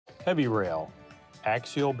Hevi-Rail,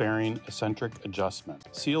 axial bearing eccentric adjustment.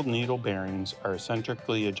 Sealed needle bearings are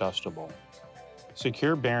eccentrically adjustable.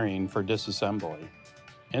 Secure bearing for disassembly.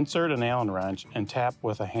 Insert an Allen wrench and tap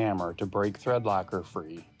with a hammer to break thread locker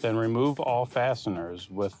free. Then remove all fasteners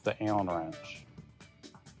with the Allen wrench.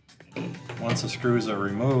 Once the screws are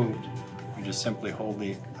removed, we just simply hold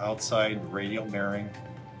the outside radial bearing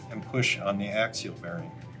and push on the axial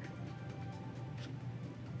bearing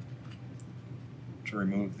to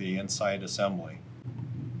remove the inside assembly.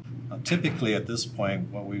 Now, typically at this point,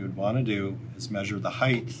 what we would want to do is measure the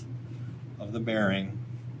height of the bearing,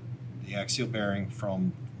 the axial bearing,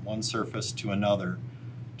 from one surface to another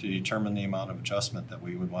to determine the amount of adjustment that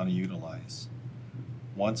we would want to utilize.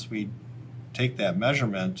 Once we take that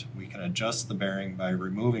measurement, we can adjust the bearing by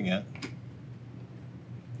removing it.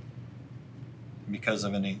 Because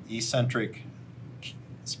of an eccentric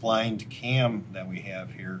splined cam that we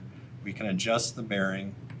have here, we can adjust the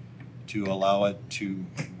bearing to allow it to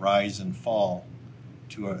rise and fall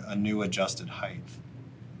to a new adjusted height.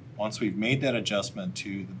 Once we've made that adjustment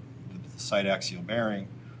to the side axial bearing,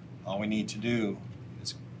 all we need to do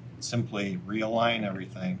is simply realign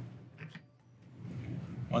everything.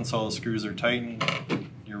 Once all the screws are tightened,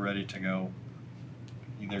 you're ready to go,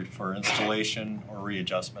 either for installation or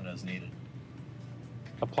readjustment as needed.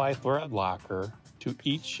 Apply thread locker to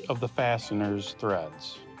each of the fasteners'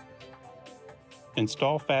 threads.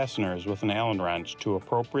 Install fasteners with an Allen wrench to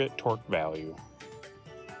appropriate torque value.